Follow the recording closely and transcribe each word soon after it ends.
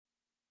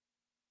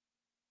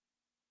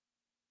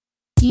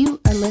You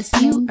are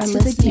listening to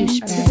the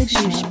Douchebag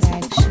Show.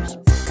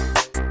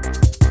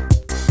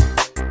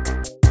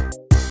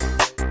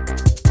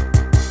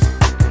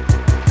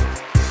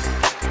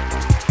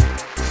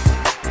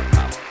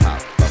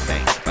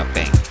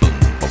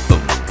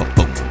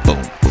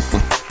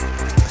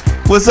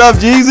 What's up,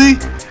 Jeezy?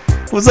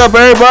 What's up,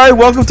 everybody?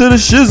 Welcome to the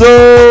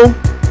Shizzle.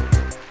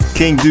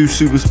 King Douche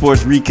Super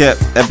Sports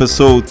Recap,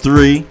 Episode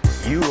 3.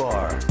 You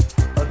are a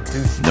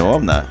douchebag. No,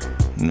 I'm not.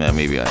 Nah,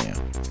 maybe I am.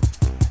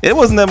 It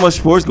wasn't that much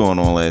sports going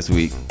on last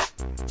week.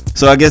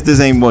 So I guess this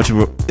ain't much of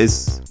a...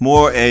 It's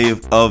more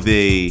of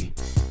a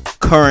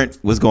current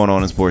what's going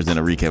on in sports than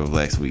a recap of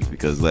last week,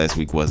 because last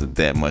week wasn't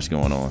that much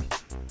going on.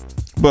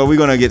 But we're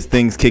going to get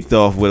things kicked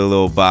off with a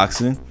little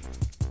boxing.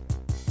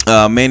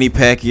 Manny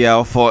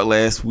Pacquiao fought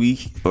last week.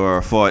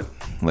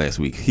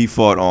 He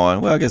fought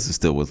on, well, I guess it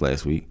still was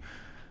last week.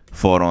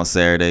 Fought on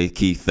Saturday,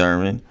 Keith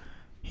Thurman.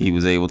 He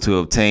was able to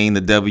obtain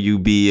the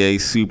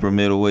WBA super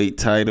middleweight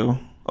title.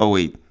 Oh,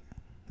 wait.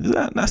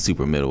 Not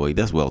super middleweight.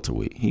 That's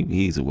welterweight.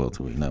 He's a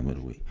welterweight, not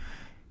middleweight.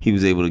 He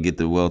was able to get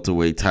the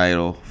welterweight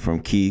title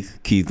from Keith.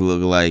 Keith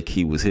looked like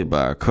he was hit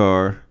by a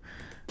car.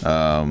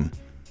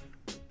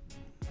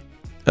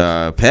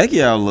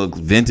 Pacquiao looked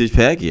vintage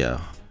Pacquiao.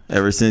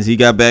 Ever since he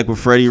got back with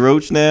Freddie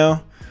Roach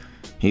now,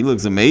 he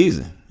looks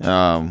amazing.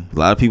 A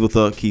lot of people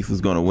thought Keith was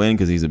going to win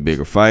because he's a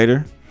bigger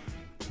fighter.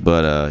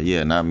 But,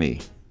 yeah, not me.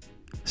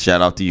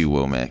 Shout out to you,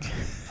 Womack.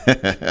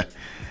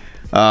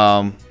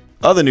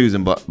 Other news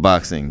in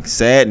boxing.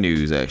 Sad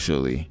news,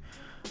 actually.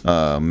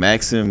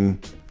 Maxim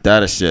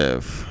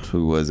Dadashev,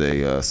 who was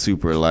a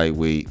super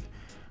lightweight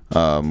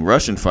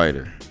Russian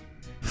fighter,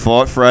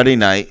 fought Friday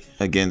night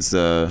against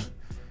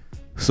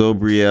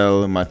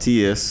Sobriel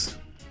Matias.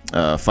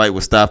 Fight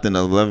was stopped in the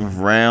 11th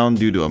round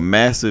due to a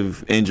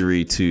massive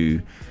injury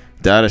to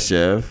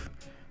Dadashev.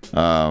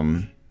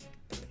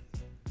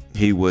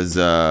 He was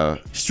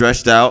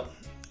stretched out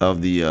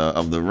of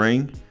the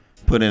ring,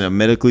 put in a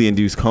medically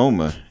induced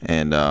coma,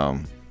 and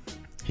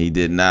he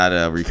did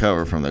not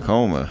recover from the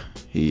coma.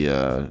 He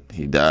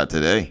died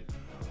today,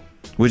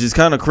 which is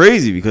kind of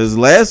crazy because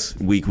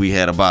last week we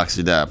had a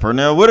boxer die.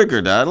 Pernell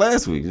Whitaker died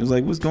last week. It was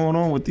like, what's going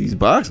on with these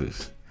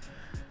boxers?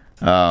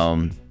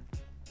 Let's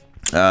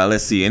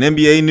see. In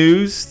NBA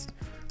news,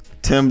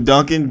 Tim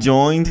Duncan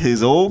joined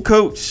his old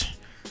coach,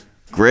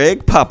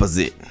 Greg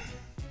Popovich.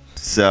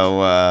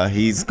 So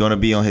he's going to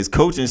be on his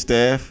coaching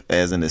staff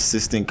as an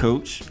assistant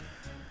coach.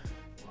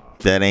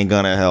 That ain't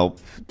going to help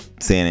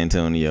San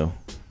Antonio.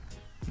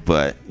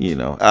 But, you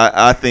know,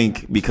 I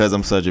think because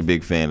I'm such a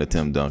big fan of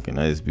Tim Duncan,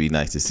 it'd be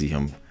nice to see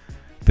him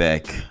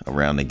back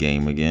around the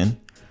game again.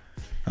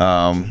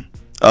 Other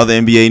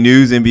NBA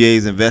news, NBA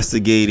is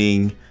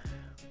investigating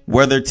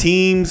whether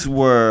teams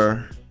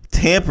were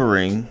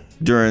tampering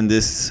during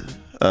this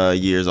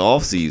year's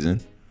offseason,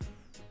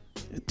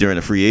 during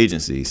the free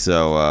agency.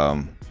 So,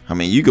 I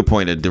mean, you could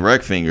point a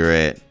direct finger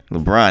at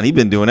LeBron. He's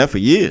been doing that for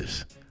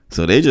years.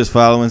 So they're just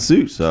following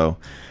suit. So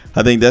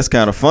I think that's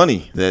kind of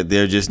funny that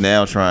they're just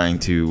now trying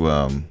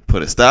to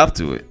put a stop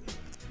to it.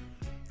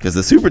 Because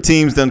the super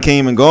teams done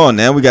came and gone.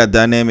 Now we got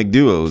dynamic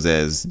duos,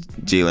 as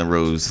Jalen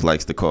Rose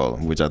likes to call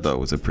them, which I thought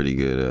was a pretty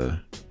good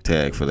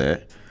tag for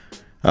that.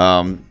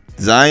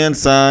 Zion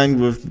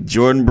signed with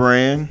Jordan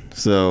Brand,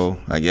 so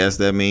I guess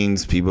that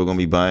means people are going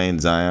to be buying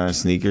Zion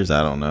sneakers.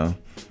 I don't know.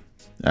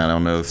 I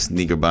don't know if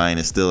sneaker buying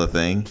is still a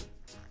thing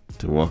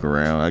to walk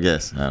around. I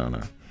guess. I don't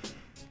know.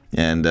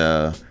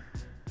 And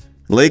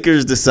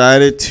Lakers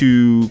decided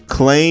to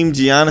claim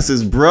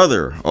Giannis's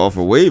brother off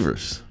of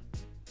waivers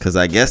because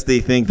I guess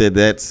they think that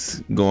that's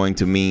going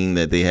to mean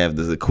that they have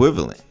the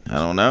equivalent. I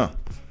don't know.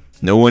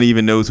 No one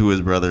even knows who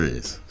his brother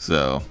is.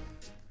 So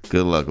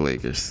good luck,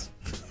 Lakers.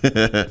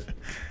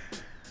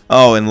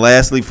 Oh, and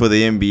lastly for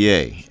the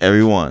NBA,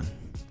 everyone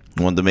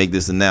wanted to make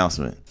this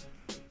announcement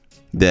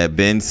that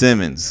Ben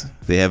Simmons,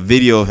 they have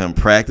video of him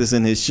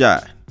practicing his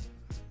shot.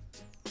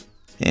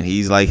 And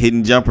he's like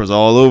hitting jumpers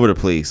all over the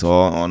place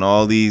on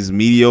all these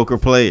mediocre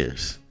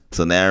players.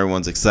 So now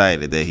everyone's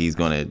excited that he's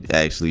going to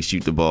actually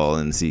shoot the ball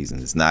in the season.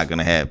 It's not going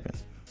to happen.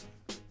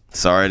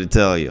 Sorry to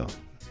tell you,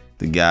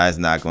 the guy's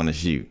not going to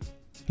shoot.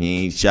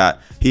 He ain't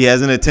shot. He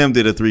hasn't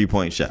attempted a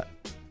 3-point shot.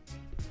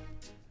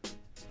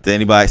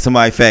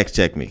 Somebody fact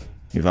check me.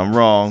 If I'm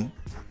wrong,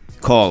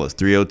 call us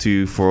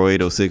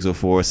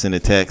 302-408-0604. Send a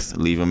text,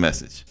 leave a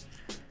message.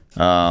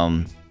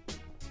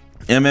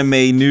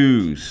 MMA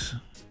news.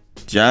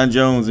 John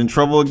Jones in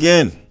trouble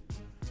again.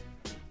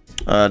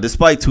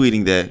 Despite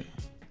tweeting that,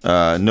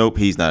 nope,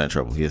 he's not in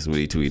trouble. Here's what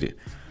he tweeted.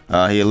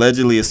 He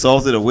allegedly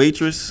assaulted a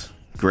waitress,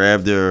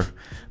 grabbed her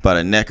by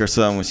the neck or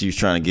something when she was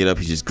trying to get up.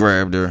 He just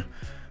grabbed her.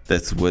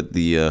 That's what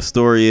the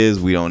story is.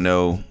 We don't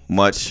know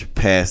much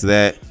past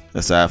that,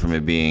 aside from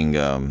it being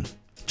him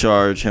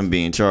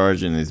being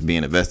charged and it's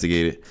being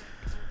investigated.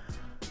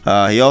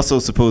 He also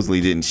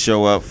supposedly didn't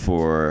show up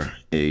for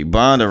a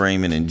bond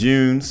arraignment in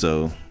June,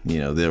 so, you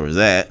know, there was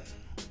that.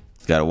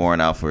 Got a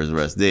warrant out for his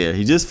arrest there.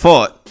 He just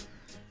fought.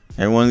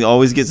 Everyone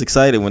always gets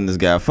excited when this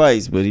guy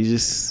fights, but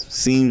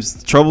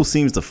trouble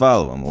seems to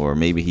follow him, or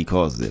maybe he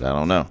caused it. I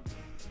don't know.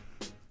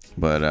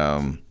 But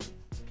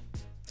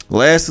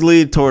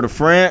lastly, Tour de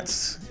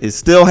France is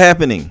still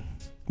happening.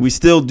 We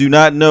still do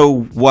not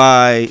know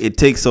why it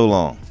takes so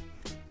long.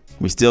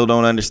 We still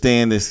don't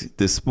understand this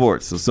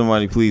sport. So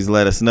somebody please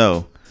let us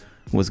know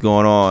what's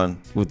going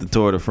on with the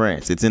Tour de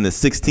France. It's in the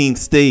 16th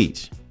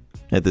stage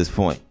at this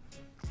point.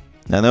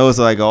 I know it's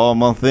like an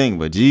all-month thing,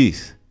 but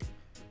geez,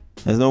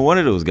 there's no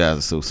wonder those guys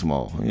are so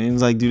small.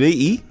 It's like, do they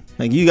eat?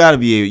 Like, you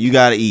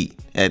gotta eat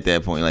at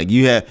that point. Like,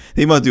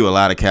 they must do a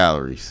lot of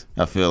calories,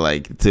 I feel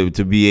like, to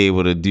be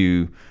able to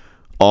do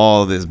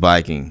all this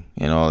biking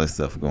and all this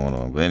stuff going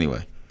on. But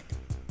anyway,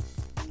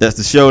 that's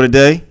the show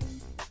today.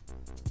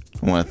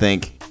 I want to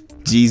thank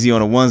Jeezy on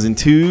the ones and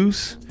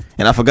twos.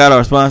 And I forgot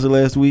our sponsor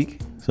last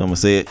week, so I'm going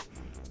to say it.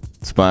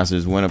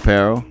 Sponsors Win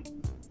Apparel.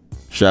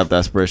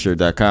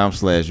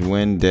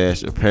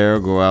 Shop.spreadshirt.com/win-apparel.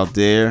 Go out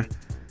there.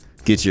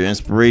 Get your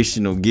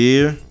inspirational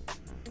gear.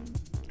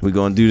 We're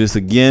going to do this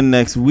again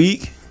next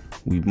week.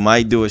 We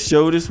might do a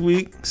show this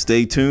week.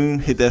 Stay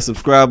tuned. Hit that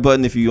subscribe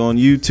button if you're on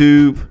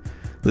YouTube.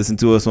 Listen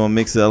to us on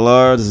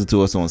MixLR. Listen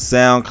to us on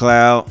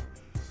SoundCloud.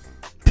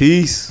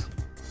 Peace.